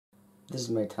This is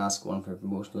my task 1 for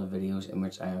promotional videos, in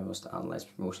which I must analyse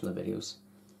promotional videos.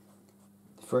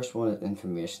 The first one is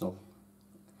informational.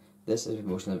 This is a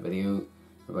promotional video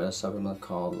about a supplement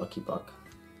called Lucky Buck.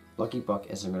 Lucky Buck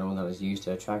is a mineral that is used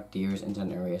to attract deers into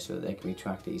an area so that they can be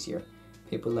tracked easier.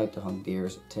 People like to hunt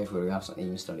deers, take photographs and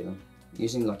even study them.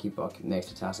 Using Lucky Buck makes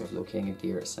the task of locating a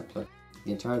deer simpler.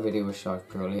 The entire video was shot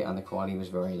poorly and the quality was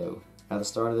very low. At the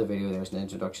start of the video there was an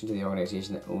introduction to the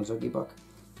organisation that owns Lucky Buck.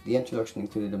 The introduction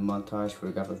included a montage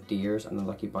photograph of deers and the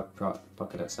Lucky Buck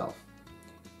bucket itself.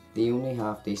 The only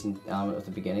half decent element of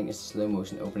the beginning is the slow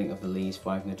motion opening of the leaves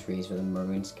falling from the trees with a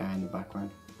maroon sky in the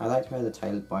background. I liked how the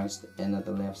title bounced in at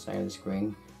the left side of the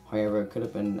screen, however it could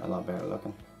have been a lot better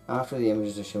looking. After the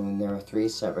images are shown, there are 3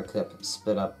 separate clips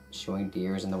split up showing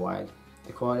deers in the wild.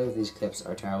 The quality of these clips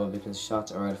are terrible because the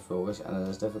shots are out of focus and it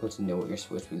is difficult to know what you're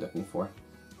supposed to be looking for.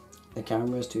 The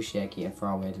camera is too shaky and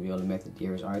far away to be able to make the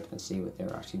deers out and see what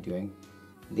they're actually doing.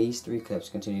 These 3 clips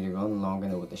continue to run longer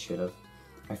than what they should have.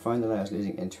 I found that I was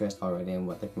losing interest already in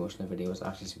what the promotional video was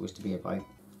actually supposed to be about.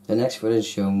 The next footage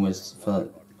shown was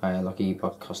filmed by a Lucky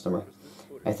Buck customer.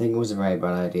 I think it was a very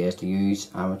bad idea to use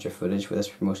amateur footage for this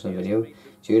promotional video.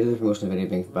 Due to the promotional video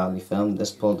being badly filmed,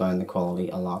 this pulled down the quality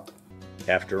a lot.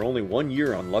 After only 1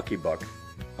 year on Lucky Buck,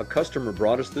 a customer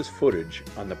brought us this footage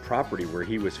on the property where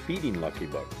he was feeding Lucky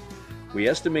Buck. We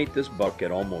estimate this buck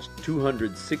at almost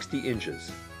 260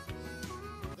 inches.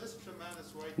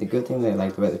 The good thing that I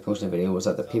liked about the promotional video was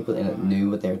that the people in it knew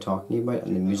what they were talking about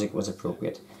and the music was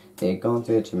appropriate. They had gone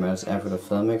through a tremendous effort of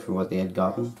filming for what they had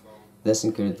gotten. This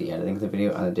included the editing of the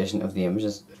video and addition of the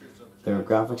images. There were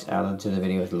graphics added to the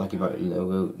video with the Lucky Buck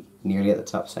logo nearly at the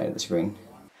top side of the screen.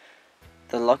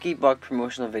 The Lucky Buck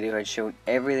promotional video had shown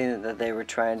everything that they were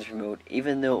trying to promote,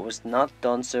 even though it was not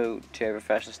done so to a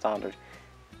professional standard.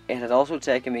 It had also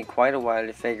taken me quite a while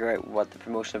to figure out what the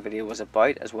promotional video was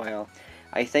about as well.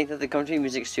 I think that the country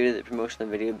music suited the promotional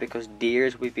video because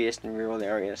deers will be based in rural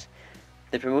areas.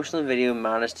 The promotional video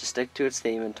managed to stick to its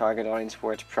theme and target audience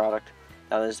for its product.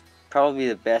 That is probably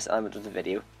the best element of the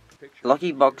video.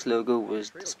 Lucky Buck's logo was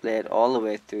displayed all the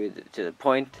way through to the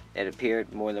point it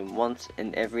appeared more than once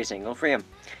in every single frame.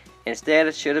 Instead,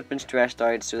 it should have been stretched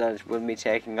out so that it wouldn't be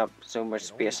taking up so much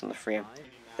space on the frame.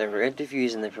 There were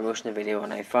interviews in the promotional video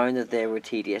and I found that they were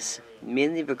tedious,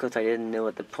 mainly because I didn't know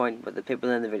at the point what the people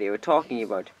in the video were talking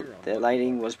about. The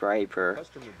lighting was very poor.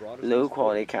 Low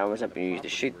quality cameras have been used to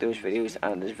shoot those videos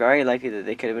and it is very likely that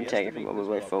they could have been taken from a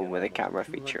mobile phone with a camera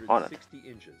feature on it.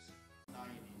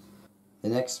 The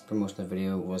next promotional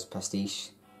video was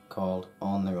Pastiche, called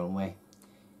On the Runway.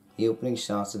 The opening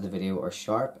shots of the video are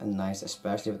sharp and nice,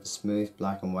 especially with the smooth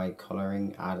black and white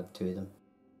colouring added to them.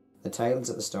 The titles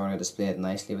at the start are displayed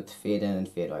nicely with the fade in and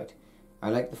fade out.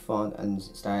 I like the font and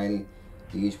style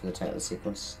used for the title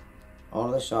sequence. All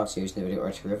of the shots used in the video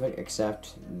are terrific,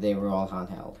 except they were all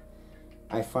handheld.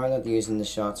 I found that using the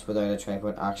shots without a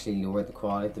tripod actually lowered the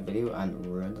quality of the video and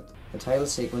ruined it. The title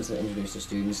sequence that introduced the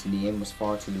student's name was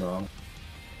far too long.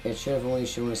 It should have only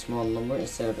shown a small number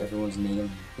instead of everyone's name.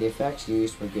 The effects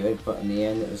used were good, but in the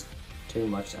end it was too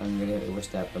much and really had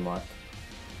overstepped the mark.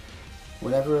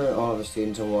 Whenever all of the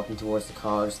students are walking towards the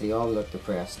college, they all look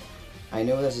depressed. I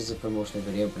know this is a promotional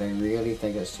video, but I really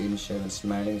think that students should have been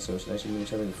smiling and socializing with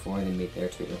each other before they meet their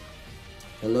tutor.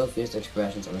 The low-faced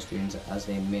expressions of the students as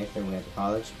they make their way to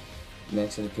college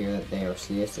makes it appear that they are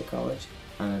slaves to college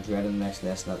and are dreading the next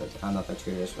lesson and that their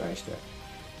tutor is very strict.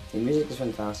 The music is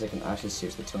fantastic and actually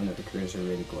suits the tone that the creators are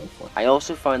really going for. I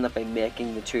also found that by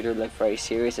making the tutor look very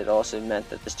serious, it also meant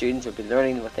that the students would be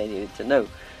learning what they needed to know.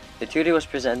 The tutor was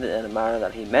presented in a manner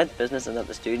that he meant business and that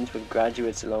the students would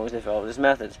graduate so long as they followed his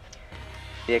methods.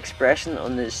 The expression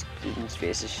on the students'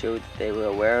 faces showed that they were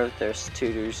aware of their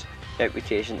tutor's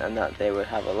reputation and that they would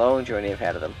have a long journey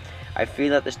ahead of them. I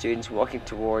feel that the students walking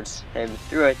towards him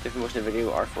throughout the promotional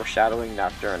video are foreshadowing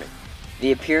that journey.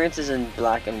 The appearance is in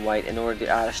black and white in order to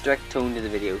add a strict tone to the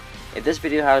video. If this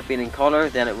video had been in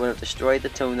colour, then it would have destroyed the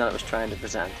tone that it was trying to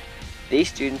present. These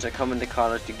students are coming to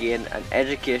college to gain an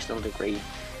educational degree.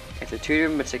 If the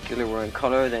tutor in particular were in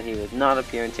colour, then he would not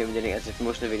appear intimidating as the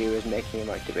promotional video is making him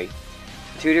out to be.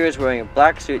 The tutor is wearing a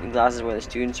black suit and glasses while the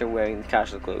students are wearing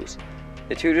casual clothes.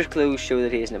 The tutor's clothes show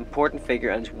that he is an important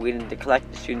figure and is waiting to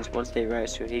collect the students once they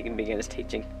arrive so that he can begin his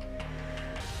teaching.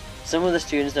 Some of the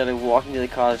students that are walking to the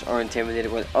college are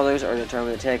intimidated, while others are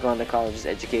determined to take on the college's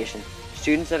education.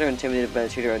 Students that are intimidated by the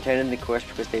tutor are attending the course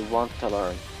because they want to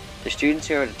learn. The students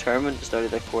who are determined to study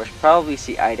the course probably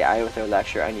see eye to eye with their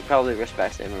lecturer and he probably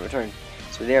respects them in return.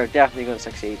 So they are definitely going to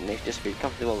succeed and they just feel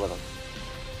comfortable with them.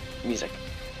 Music.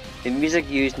 The music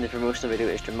used in the promotional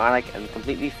video is dramatic and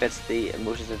completely fits the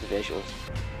emotions of the visuals.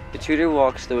 The tutor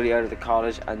walks slowly out of the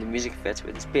cottage and the music fits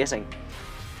with his pacing.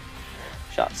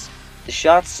 Shots. The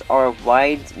shots are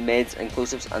wide, mids and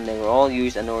close-ups, and they were all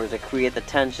used in order to create the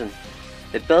tension.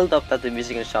 The build-up that the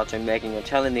music and shots are making are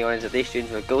telling the audience that these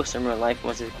students will go somewhere in life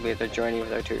once they complete their journey with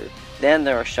their tutor. Then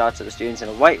there are shots of the students in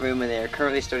a white room and they are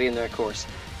currently studying their course.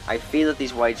 I feel that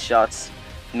these wide shots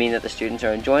mean that the students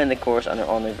are enjoying the course and are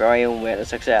on their very own way to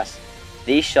success.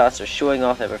 These shots are showing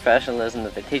off the professionalism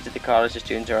that they teach at the college the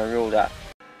students are enrolled at.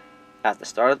 At the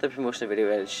start of the promotional video,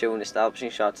 it had shown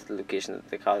establishing shots of the location that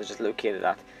the college is located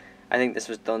at. I think this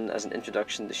was done as an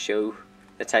introduction to show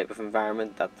the type of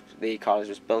environment that the college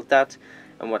was built at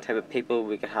and what type of people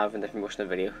we could have in the promotional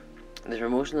video. The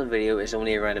promotional video is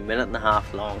only around a minute and a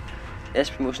half long. This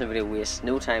promotional video wastes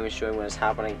no time in showing what is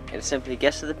happening. It simply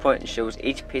gets to the point and shows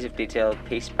each piece of detail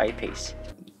piece by piece.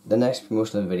 The next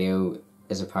promotional video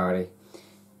is a parody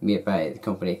made by the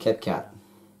company Kit Kat.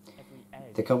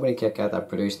 The company Kit Kat that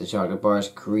produced the chocolate bars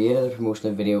created a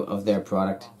promotional video of their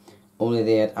product, only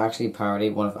they had actually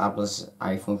parodied one of Apple's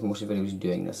iPhone promotional videos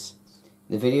doing this.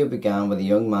 The video began with a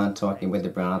young man talking about the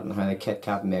brand and how the Kit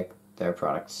Kat make their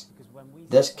products.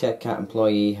 This Kit Kat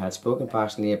employee had spoken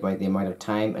passionately about the amount of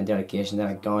time and dedication that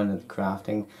had gone into the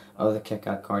crafting of the Kit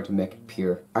Kat card to make it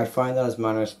pure. I found that his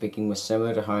manner of speaking was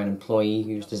similar to how an employee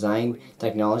whose design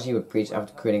technology would preach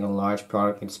after creating a large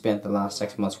product he'd spent the last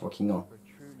 6 months working on.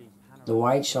 The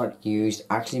wide shot used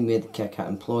actually made the Kit Kat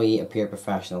employee appear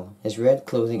professional. His red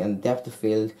clothing and depth of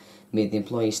field made the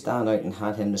employee stand out and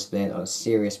had him displayed on a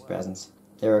serious presence.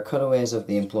 There are cutaways of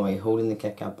the employee holding the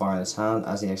Kit Kat bar in his hand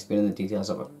as he explained the details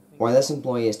of it. While this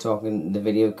employee is talking, the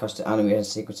video cuts to animation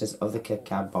sequences of the Kit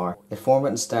Kat bar. The format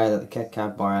and style that the Kit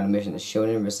Kat bar animation is shown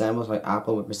in resembles how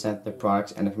Apple would present their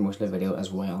products in a promotional video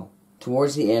as well.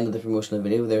 Towards the end of the promotional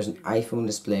video, there is an iPhone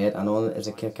displayed and on it is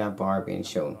a Kit Kat bar being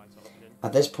shown.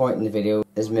 At this point in the video, it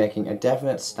is making a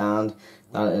definite stand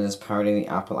that it is parodying the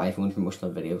Apple iPhone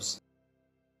promotional videos.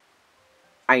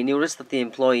 I noticed that the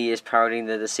employee is parodying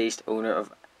the deceased owner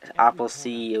of Apple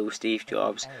CEO Steve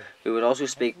Jobs, who would also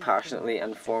speak passionately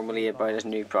and formally about his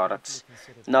new products.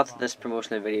 Not that this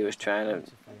promotional video is trying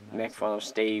to make fun of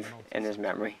Steve in his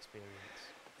memory.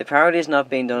 The parody is not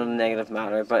being done in a negative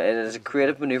manner, but it is a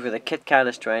creative maneuver that Kit Kat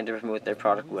is trying to promote their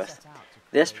product with.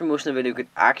 This promotional video could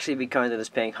actually be counted as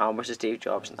paying homage to Steve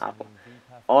Jobs and Apple.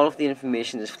 All of the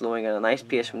information is flowing at a nice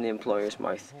pace from the employer's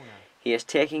mouth. He is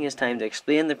taking his time to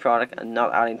explain the product and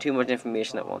not adding too much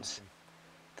information at once.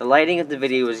 The lighting of the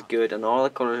video is good and all the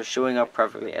colours are showing up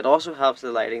perfectly. It also helps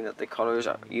the lighting that the colours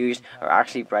used are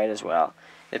actually bright as well.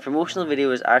 The promotional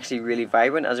video is actually really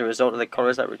vibrant as a result of the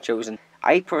colours that were chosen.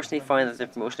 I personally find that the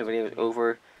promotional video was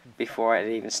over before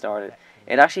it even started.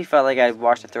 It actually felt like I had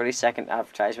watched a 30-second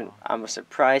advertisement and was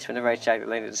surprised whenever I checked the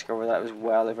link to discover that it was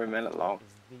well over a minute long.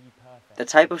 The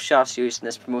type of shots used in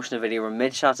this promotional video were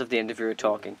mid-shots of the interviewer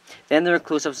talking. Then there were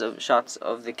close-ups of shots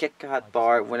of the Kit Kat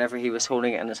bar whenever he was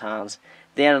holding it in his hands.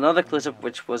 Then another close-up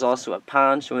which was also a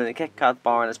pan showing the Kit Kat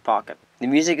bar in his pocket. The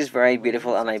music is very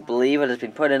beautiful and I believe it has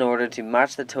been put in order to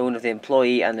match the tone of the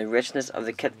employee and the richness of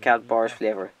the Kit Kat bar's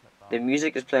flavour. The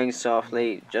music is playing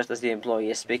softly just as the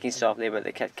employee is speaking softly about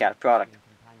the Kit Kat product.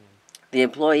 The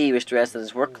employee was dressed in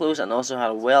his work clothes and also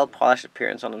had a well-polished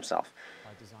appearance on himself.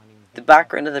 The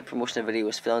background of the promotional video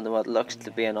was filmed in what looks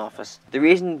to be an office. The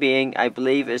reason being, I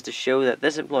believe, is to show that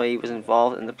this employee was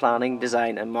involved in the planning,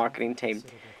 design and marketing team.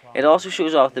 It also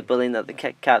shows off the building that the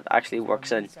Kit Kat actually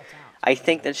works in. I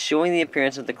think that showing the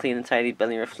appearance of the clean and tidy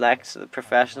building reflects the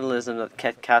professionalism that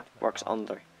Kit Kat works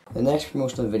under. The next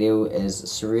promotional video is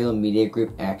Surreal Media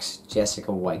Group X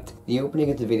Jessica White. The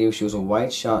opening of the video shows a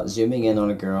wide shot zooming in on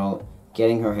a girl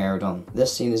getting her hair done.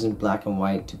 This scene is in black and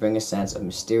white to bring a sense of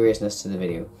mysteriousness to the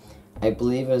video. I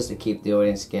believe it is to keep the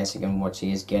audience guessing on what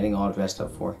she is getting all dressed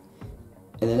up for.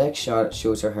 In the next shot it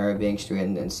shows her hair being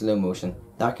straightened in slow motion.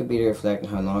 That could be to reflect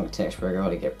on how long it takes for a girl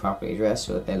to get properly dressed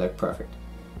so that they look perfect.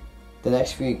 The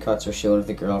next few cuts are shown of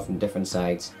the girl from different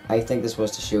sides. I think this was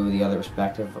to show the other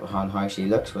perspective on how she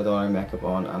looks with all her makeup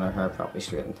on and her hair properly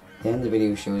straightened. Then the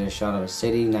video shows a shot of a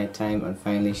city, nighttime, and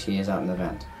finally she is at an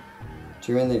event.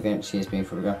 During the event she is being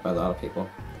photographed by a lot of people.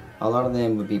 A lot of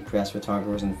them would be press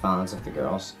photographers and fans of the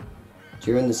girls.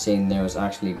 During the scene there was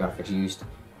actually graphics used.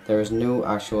 There is no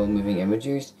actual moving image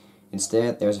used.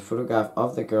 Instead there is a photograph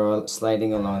of the girl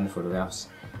sliding along the photographs.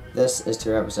 This is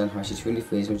to represent how she truly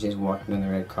feels when she is walking on the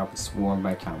red carpet swarmed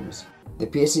by cameras. The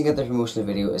pacing of the promotional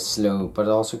video is slow, but it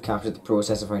also captured the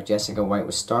process of how Jessica White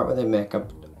would start with her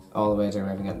makeup all the way to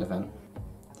arriving at an event.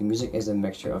 The music is a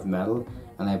mixture of metal,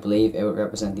 and I believe it would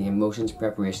represent the emotions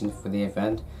preparation for the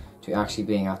event to actually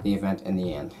being at the event in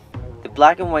the end. The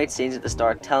black and white scenes at the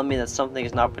start tell me that something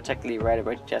is not particularly right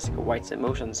about Jessica White's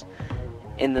emotions.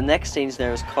 In the next scenes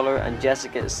there is colour and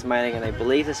Jessica is smiling, and I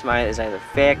believe the smile is either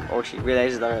fake or she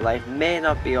realises that her life may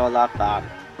not be all that bad.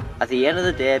 At the end of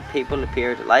the day, people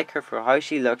appear to like her for how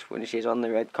she looks when she's on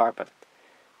the red carpet.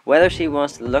 Whether she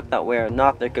wants to look that way or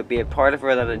not, there could be a part of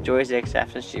her that enjoys the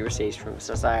acceptance she receives from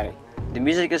society. The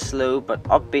music is slow but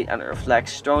upbeat, and it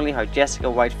reflects strongly how Jessica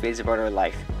White feels about her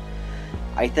life.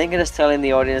 I think it is telling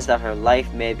the audience that her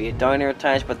life may be a downer at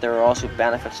times, but there are also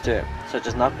benefits to it, such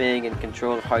as not being in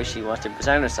control of how she wants to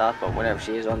present herself, but whenever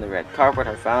she is on the red carpet,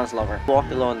 her fans love her.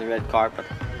 Walked along the red carpet.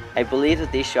 I believe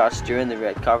that these shots during the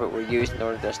red carpet were used in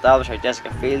order to establish how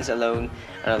Jessica feels alone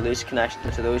and a loose connection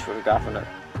to those photographing her.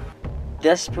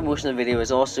 This promotional video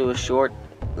is also a short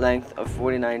length of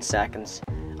 49 seconds.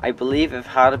 I believe if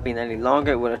had it been any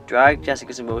longer, it would have dragged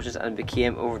Jessica's emotions and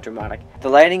became overdramatic. The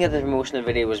lighting of the promotional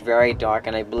video was very dark,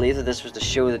 and I believe that this was to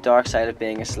show the dark side of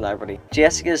being a celebrity.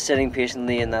 Jessica is sitting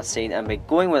patiently in that scene, and by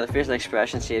going with her facial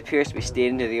expression, she appears to be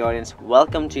stating to the audience,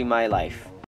 "Welcome to my life."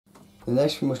 The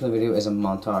next promotional video is a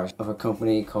montage of a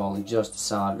company called Just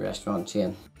Salad restaurant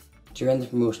chain. During the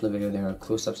promotional video there are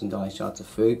close-ups and dolly shots of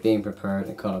food being prepared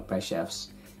and cut up by chefs.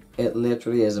 It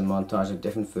literally is a montage of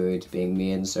different foods being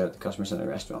made and served to customers in the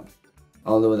restaurant.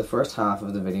 Although the first half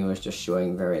of the video is just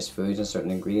showing various foods and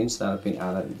certain ingredients that have been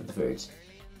added into the foods.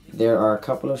 There are a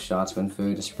couple of shots when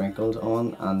food is sprinkled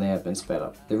on and they have been sped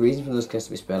up. The reason for those clips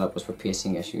to be sped up was for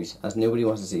pacing issues, as nobody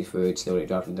wants to see food slowly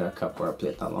dropped into their cup or a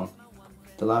plate that long.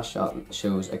 The last shot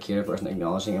shows a caterer person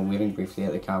acknowledging and waving briefly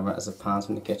at the camera as it pans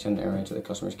from the kitchen area to the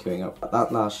customers queuing up.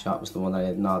 That last shot was the one that I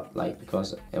did not like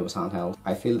because it was handheld.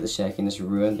 I feel that the shakiness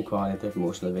ruined the quality of the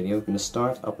promotional video. From the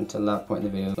start up until that point in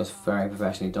the video was very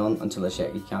professionally done until the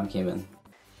shaky cam came in.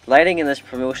 Lighting in this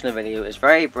promotional video is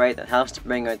very bright and helps to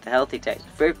bring out the healthy types of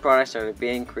food products that are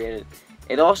being created.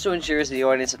 It also ensures the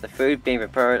audience that the food being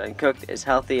prepared and cooked is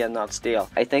healthy and not stale.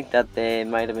 I think that they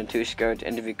might have been too scared to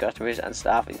interview customers and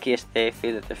staff in case they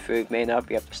feel that the food may not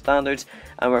be up to standards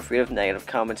and were afraid of negative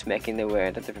comments making their way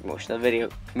into the promotional video.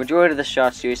 The majority of the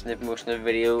shots used in the promotional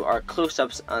video are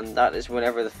close-ups, and that is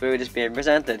whenever the food is being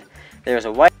presented. There is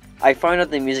a white. I found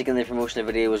that the music in the promotional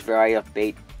video was very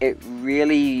upbeat. It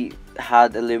really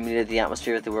had illuminated the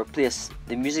atmosphere of the workplace.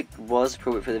 The music was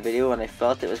appropriate for the video, and I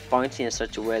felt it was bouncy in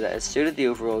such a way that it suited the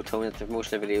overall tone that the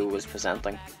promotional video was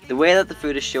presenting. The way that the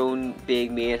food is shown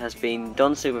being made has been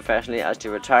done so professionally as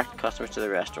to attract customers to the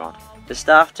restaurant. The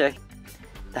staff took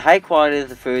the high quality of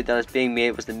the food that is being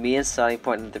made was the main selling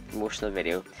point of the promotional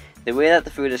video. The way that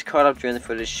the food is cut up during the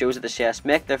footage shows that the chefs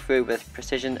make their food with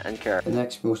precision and care. The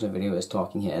next promotional video is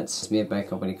Talking Heads. It's made by a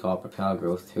company called Promotional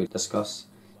Growth, who discuss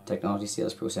technology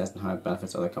sales process and how it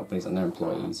benefits other companies and their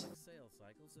employees.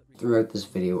 Throughout this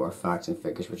video are facts and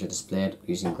figures which are displayed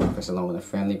using graphics along with a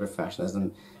friendly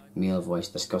professionalism male voice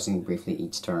discussing briefly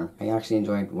each term. I actually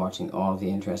enjoyed watching all of the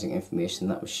interesting information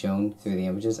that was shown through the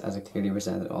images, as it clearly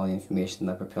presented all the information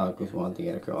that Promotional Growth wanted to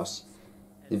get across.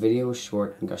 The video was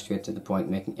short and got straight to the point,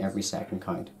 making every second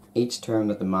count. Each term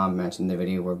that the man mentioned in the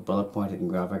video were bullet pointed in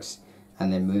graphics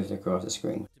and then moved across the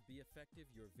screen.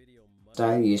 The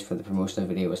style used for the promotional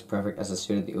video was perfect, as it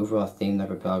suited the overall theme that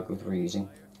Promotional Growth were using.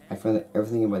 I found that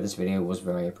everything about this video was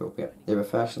very appropriate. The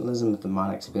professionalism of the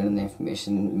man explaining the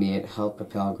information made help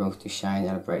Promotional Growth to shine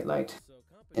in a bright light.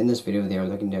 In this video they are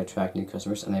looking to attract new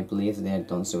customers, and I believe that they had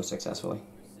done so successfully.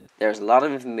 There is a lot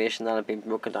of information that had been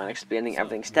broken down, explaining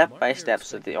everything step by step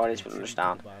so that the audience would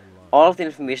understand. All of the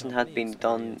information had been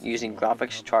done using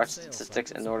graphics, charts,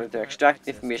 statistics in order to extract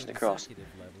the information across.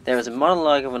 There was a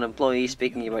monologue of an employee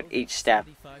speaking about each step.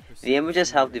 The images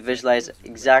helped to visualize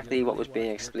exactly what was being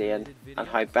explained and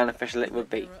how beneficial it would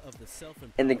be.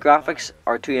 In the graphics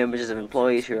are two images of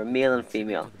employees who are male and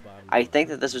female. I think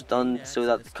that this was done so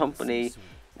that the company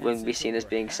wouldn't be seen as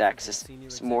being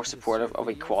sexist, more supportive of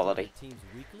equality.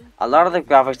 A lot of the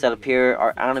graphics that appear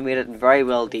are animated and very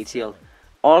well detailed.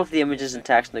 All of the images and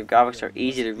text in the graphics are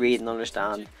easy to read and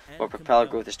understand what Promotional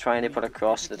Growth is trying to put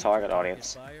across to the target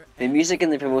audience. The music in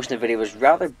the promotional video was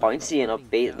rather bouncy and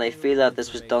upbeat, and I feel that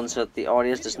this was done so that the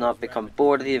audience does not become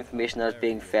bored of the information that is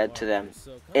being fed to them.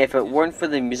 If it weren't for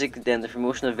the music, then the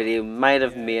promotional video might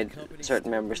have made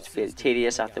certain members feel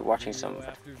tedious after watching some of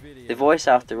it. The voice,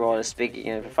 after all, is speaking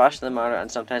in a professional manner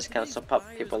and sometimes can put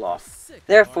people off.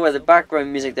 Therefore, the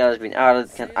background music that has been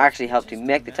added can actually help to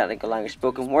make the technical language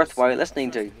spoken worthwhile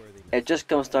listening to. It just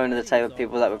comes down to the type of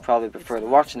people that would probably prefer to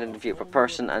watch an interview per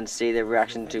person and see their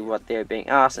reaction to what they're being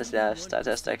asked instead of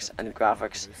statistics and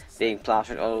graphics being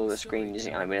plastered all over the screen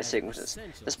using animated sequences,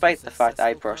 despite the fact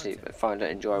I personally found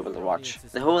it enjoyable to watch.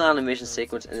 The whole animation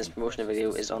sequence in this promotional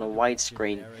video is on a wide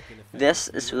screen. This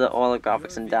is so that all the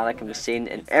graphics and data can be seen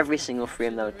in every single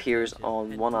frame that appears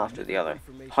on one after the other.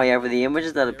 However, the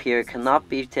images that appear cannot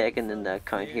be taken into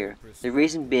account here. The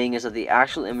reason being is that the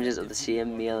actual images of the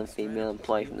same male and female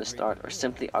employee from the start are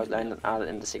simply outlined and added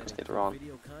in the sequence later on.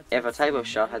 If a type of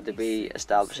shot had to be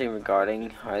establishing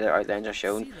regarding how their outlines are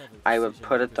shown, I would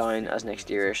put it down as an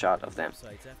exterior shot of them.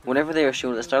 Whenever they are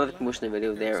shown at the start of the promotional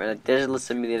video, they are in a digital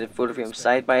simulated photo frame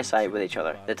side by side with each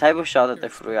other. The type of shot that their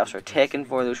photographs are taken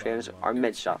for those frames are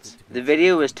mid shots. The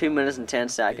video is 2 minutes and 10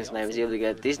 seconds and I was able to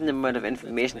get a decent amount of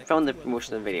information from the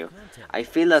promotional video. I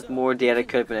feel that more data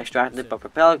could have been extracted, but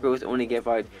Propeller Growth only gave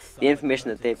out the information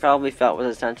that they probably felt was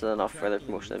essential enough for their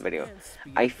promotional video.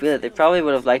 I feel that they probably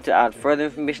would have liked to add further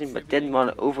information but didn't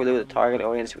want to overload the target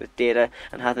audience with data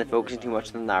and have them focusing too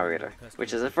much on the narrator,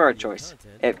 which is a fair choice.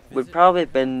 It would probably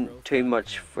have been too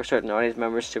much for certain audience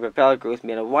members, so Propeller Growth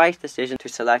made a wise decision to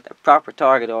select a proper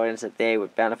target audience that they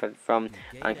would benefit from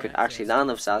and could actually land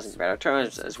themselves in better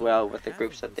terms as well with the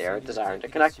groups that they are desiring to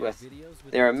connect with.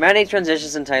 There are many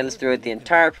transitions and titles throughout the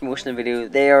entire promotional video.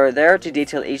 They are there to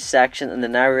detail each section and the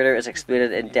narrator is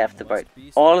explained in depth about.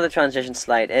 All of the transitions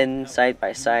slide in side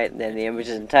by side and then the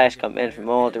images and text come in from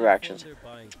all directions.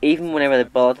 Even whenever the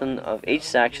bulletin of each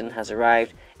section has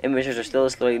arrived, images are still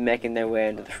slowly making their way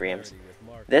into the frames.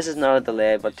 This is not a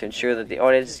delay but to ensure that the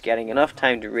audience is getting enough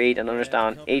time to read and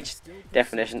understand each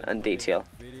definition and detail.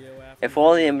 If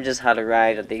all the images had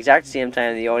arrived at the exact same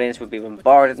time, the audience would be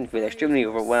bombarded and feel extremely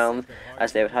overwhelmed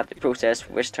as they would have to process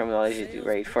which terminology to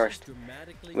read first,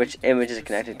 which image is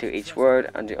connected to each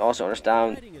word, and to also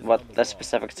understand what the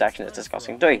specific section is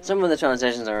discussing too. Some of the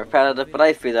transitions are repetitive, but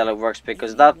I feel that it works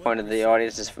because at that point the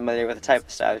audience is familiar with the type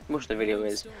of style most of the video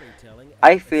is.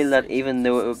 I feel that even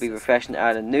though it would be refreshing to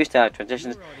add in new style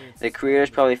transitions, the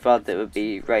creators probably felt that it would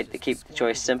be right to keep the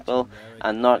choice simple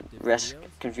and not risk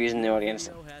confusing the audience.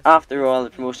 After all,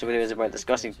 the promotional video is about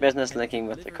discussing business, linking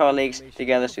with their colleagues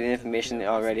together so the information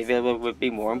already available would be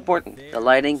more important. The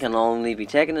lighting can only be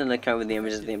taken into account when the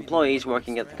images of the employees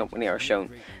working at the company are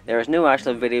shown. There is no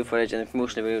actual video footage in the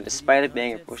promotional video despite it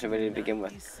being a promotional video to begin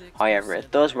with. However, it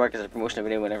does work as a promotional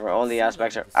video whenever all the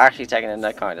aspects are actually taken into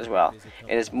account as well.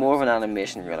 It is more of an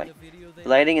animation really. The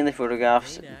lighting in the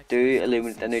photographs do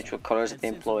illuminate the neutral colours of the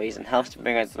employees and helps to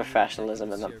bring out the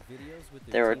professionalism in them.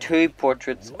 There are two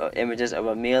portraits images of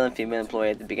a male and female employee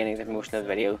at the beginning of the promotional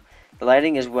video. The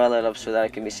lighting is well lit up so that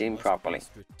it can be seen properly.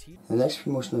 The next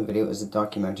promotional video is a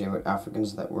documentary about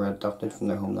Africans that were adopted from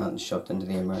their homeland and shoved into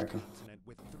the America.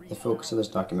 The focus of this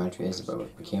documentary is about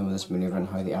what became of this manoeuvre and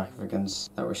how the Africans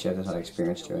that were shifted had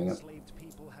experienced during it.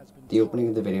 The opening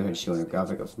of the video had shown a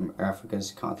graphic of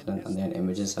Africa's continent and then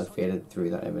images had faded through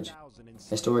that image.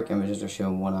 Historic images are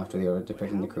shown one after the other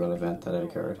depicting the cruel event that had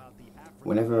occurred.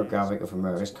 Whenever a graphic of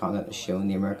America's continent is shown,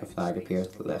 the American flag appears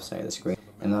to the left side of the screen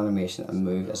in animation and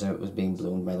moved as if it was being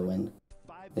blown by the wind.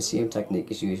 The same technique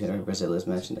is used whenever Brazil is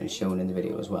mentioned and shown in the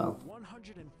video as well.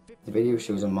 The video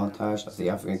shows a montage of the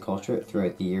African culture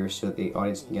throughout the years so that the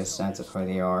audience can get a sense of how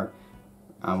they are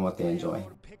and what they enjoy.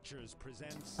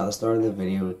 At the start of the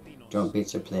video, drum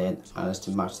beats are played and is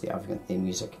to match the African theme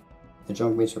music. The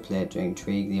drum beats were played to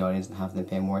intrigue the audience and have them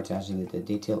pay more attention to the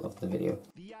detail of the video.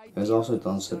 It was also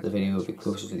done so that the video would be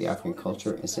closer to the African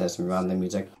culture instead of some random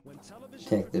music to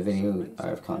take the video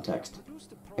out of context.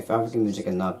 If African music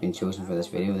had not been chosen for this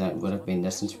video, then it would have been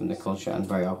distanced from the culture and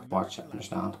very awkward to watch and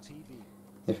understand.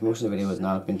 The promotional video would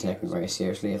not have been taken very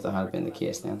seriously if that had been the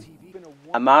case then.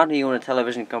 A man who owned a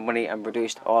television company and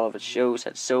produced all of its shows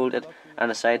had sold it and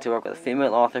decided to work with a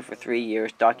female author for 3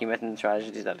 years documenting the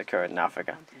tragedies that occurred in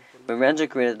Africa. When Renzo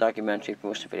created the documentary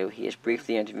promotion video, he is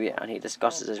briefly interviewed and he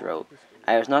discusses his role.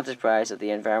 I was not surprised that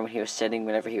the environment he was sitting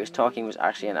whenever he was talking was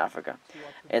actually in Africa.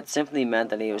 It simply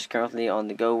meant that he was currently on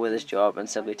the go with his job and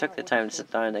simply took the time to sit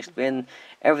down and explain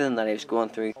everything that he was going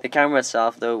through. The camera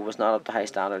itself, though, was not up to high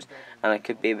standards, and it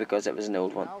could be because it was an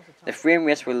old one. The frame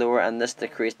rates were lower and this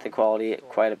decreased the quality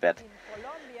quite a bit.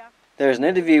 There is an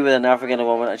interview with an African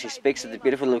woman and she speaks of the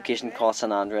beautiful location called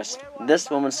San Andres.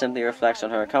 This woman simply reflects on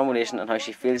her accommodation and how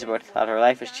she feels about that her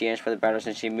life has changed for the better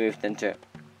since she moved into it.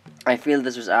 I feel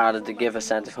this was added to give a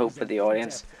sense of hope for the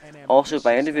audience. Also,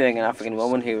 by interviewing an African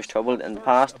woman who was troubled in the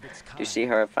past, to see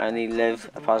her finally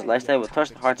live a positive lifestyle will touch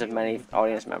the hearts of many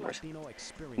audience members.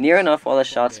 Near enough, all the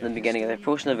shots in the beginning of the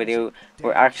promotional video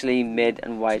were actually mid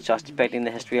and wide shots depicting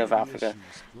the history of Africa,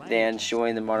 then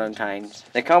showing the modern times.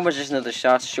 The composition of the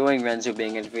shots showing Renzo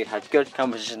being interviewed had good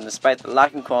composition despite the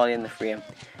lacking quality in the frame.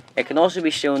 It can also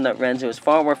be shown that Renzo is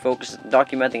far more focused on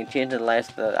documenting and changing the lives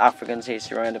of the Africans he's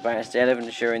surrounded by instead of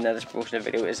ensuring that his promotional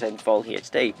video is in full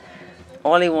HD.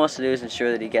 All he wants to do is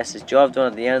ensure that he gets his job done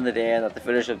at the end of the day and that the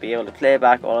footage will be able to play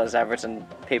back all his efforts and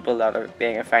people that are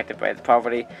being affected by the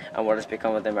poverty and what has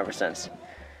become of them ever since.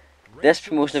 This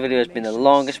promotional video has been the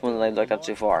longest one that I've looked at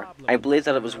so far. I believe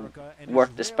that it was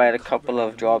worked despite a couple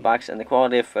of drawbacks in the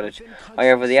quality of footage.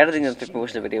 However, the editing of the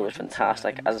promotional video was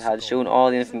fantastic as it had shown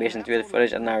all the information through the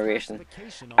footage and narration.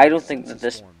 I don't think that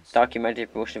this documentary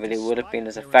promotional video would have been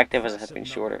as effective as it had been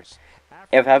shorter.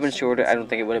 If it had been shorter, I don't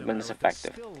think it would have been as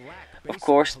effective. Of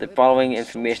course, the following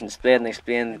information displayed and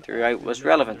explained throughout was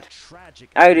relevant.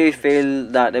 I do feel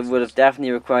that it would have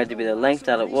definitely required to be the length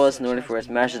that it was in order for its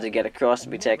message to get across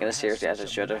and be taken as seriously as it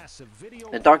should have.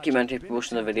 The documentary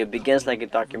promotional video begins like a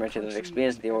documentary that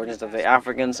explains the origins of the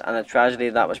Africans and the tragedy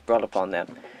that was brought upon them.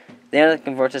 Then it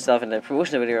converts itself into a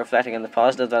promotional video reflecting on the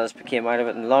positive that has came out of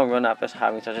it in the long run after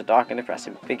having such a dark and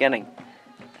depressing beginning.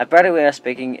 A better way of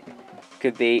speaking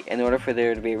could be, in order for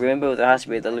there to be a rainbow, there has to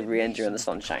be a little rain during the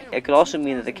sunshine. It could also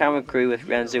mean that the camera crew with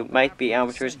Renzo might be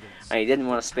amateurs and he didn't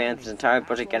want to spend his entire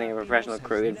budget getting a professional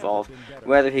crew involved,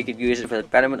 whether he could use it for the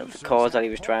betterment of the cause that he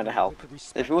was trying to help.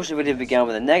 The promotional video began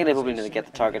with a negative opening to get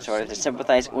the target audience to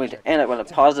sympathise, only to end up with a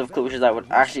positive closure that would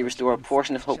actually restore a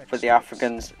portion of hope for the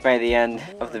Africans by the end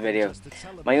of the video.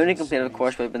 My only complaint, of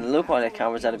course, would have been the low quality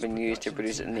cameras that had been used to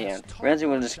produce it in the end.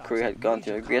 Renzo and his crew had gone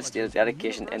through a great state of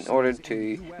dedication in order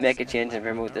to make a change and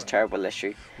promote this terrible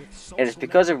issue. It is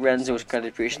because of Renzo's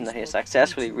contribution that he has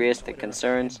successfully raised the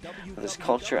concerns of his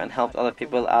culture and helped other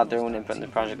people add their own input in the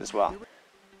project as well.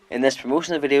 In this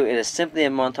promotional video, it is simply a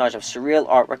montage of surreal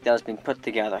artwork that has been put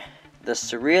together. The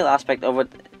surreal aspect of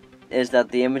it is that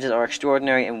the images are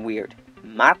extraordinary and weird.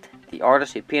 Matt, the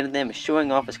artist who painted them, is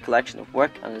showing off his collection of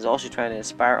work and is also trying to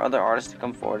inspire other artists to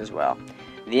come forward as well.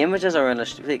 The images are in a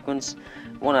sequence,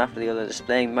 one after the other,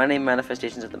 displaying many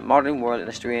manifestations of the modern world in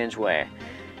a strange way.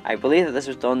 I believe that this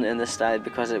was done in this style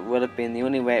because it would have been the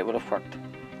only way it would have worked.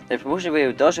 The promotional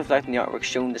video does reflect on the artwork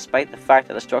shown despite the fact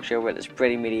that the structure of it is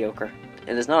pretty mediocre.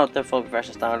 It is not up to full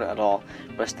professional standard at all,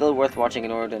 but it's still worth watching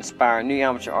in order to inspire new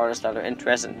amateur artists that are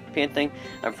interested in painting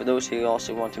and for those who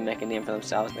also want to make a name for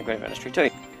themselves in the creative industry too.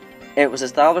 It was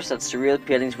established that surreal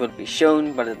paintings would be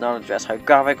shown, but it did not address how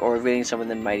graphic or revealing some of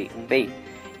them might even be.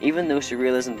 Even though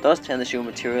surrealism does tend to show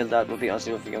material that would be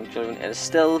unsuitable for young children, it is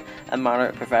still a matter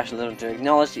of professionalism to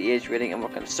acknowledge the age rating and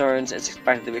what concerns it's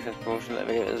expected to be from the promotional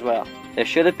video as well. There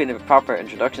should have been a proper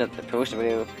introduction at the promotional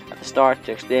video at the start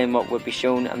to explain what would be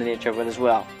shown and the nature of it as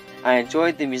well. I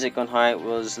enjoyed the music on how it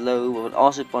was low but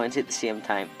also pointy at the same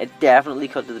time. It definitely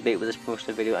cut to the beat with this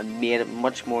promotional video and made it a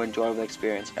much more enjoyable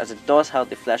experience, as it does help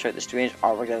to flesh out the strange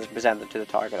artwork that is presented to the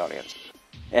target audience.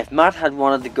 If Matt had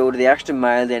wanted to go to the extra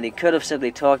mile, then he could have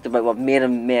simply talked about what made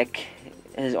him make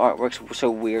his artworks so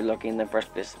weird looking in the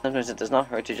first place. Sometimes it does not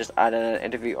hurt to just add in an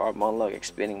interview or monologue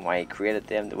explaining why he created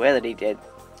them the way that he did.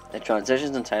 The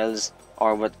transitions and titles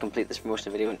are what complete this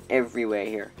promotional video in every way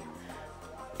here.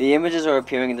 The images are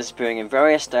appearing and disappearing in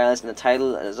various styles, and the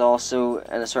title is also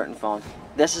in a certain font.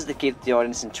 This is to keep the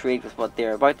audience intrigued with what they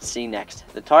are about to see next.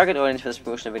 The target audience for this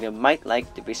promotional video might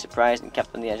like to be surprised and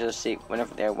kept on the edge of the seat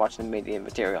whenever they are watching the media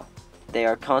material. They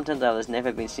are content that has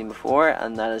never been seen before,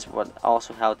 and that is what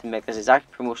also helped to make this exact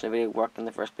promotional video work in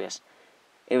the first place.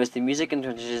 It was the music and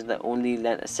transitions that only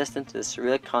lent assistance to the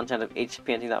surreal content of each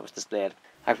painting that was displayed.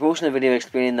 A promotional video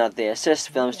explaining that they assist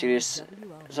film studios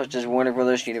such as Warner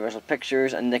Brothers, Universal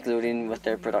Pictures and Nickelodeon with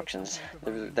their productions.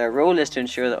 Their role is to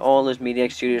ensure that all those media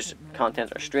studios'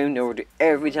 content are streamed over to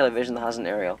every television that has an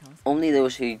aerial. Only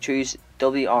those who choose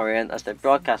WRN as their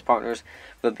broadcast partners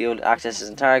will be able to access this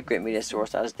entire great media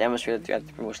source that is demonstrated throughout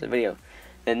the promotional video.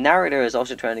 The narrator is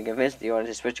also trying to convince the audience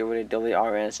to switch over to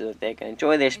WRN so that they can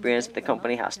enjoy the experience that the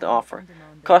company has to offer.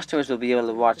 Customers will be able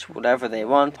to watch whatever they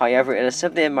want, however it is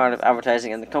simply a matter of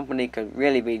advertising, and the company could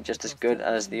really be just as good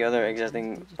as the other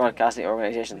existing broadcasting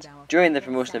organisations. During the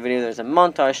promotional video there is a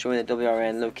montage showing the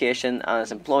WRN location and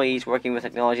its employees working with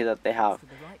technology that they have.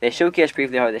 They showcase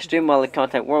briefly how they stream all the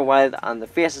content worldwide and the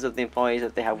faces of the employees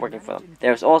that they have working for them.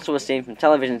 There is also a scene from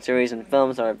television series and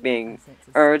films that are being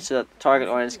aired so that the target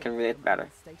audience can relate better.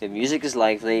 The music is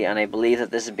lively, and I believe that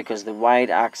this is because of the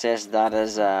wide access that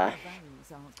is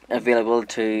available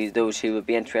to those who would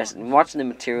be interested in watching the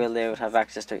material they would have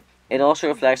access to. It also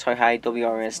reflects how high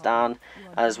WRN stand,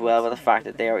 as well with the fact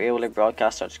that they are able to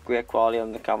broadcast such great quality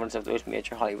on the confidence of those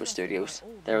major Hollywood studios.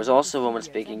 There was also a woman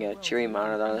speaking in a cheery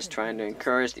manner that is trying to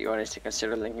encourage the audience to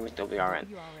consider linking with WRN.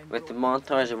 With the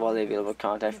montage of all the available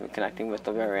content from connecting with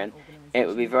WRN, it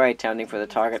would be very tempting for the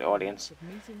target audience.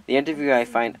 The interview, I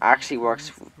find, actually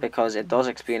works because it does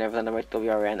explain everything about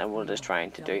WRN and what it is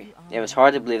trying to do. It was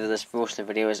hard to believe that this promotional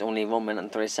video is only 1 minute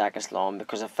and 30 seconds long,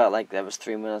 because it felt like there was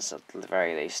 3 minutes at the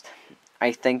very least.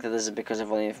 I think that this is because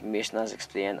of all the information that is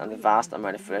explained and the vast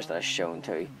amount of footage that is shown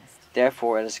too.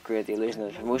 Therefore, it is to create the illusion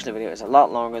that the promotional video is a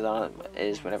lot longer than it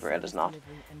is whenever it is not.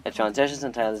 The transitions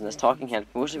and titles in this talking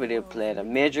head promotional video played a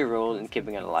major role in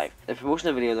keeping it alive. The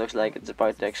promotional video looks like it's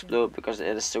about to explode because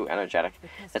it is so energetic.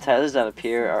 The titles that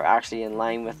appear are actually in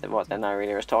line with what the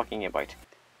narrator is talking about.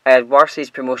 I had watched these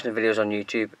promotional videos on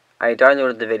YouTube. I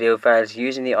downloaded the video files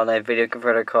using the online video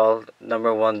converter called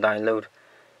 #1 download.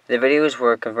 The videos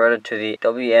were converted to the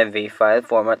WMV file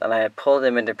format, and I had pulled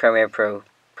them into Premiere Pro.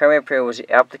 Premiere Pro was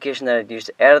the application that I used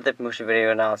to edit the promotional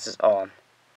video analysis on.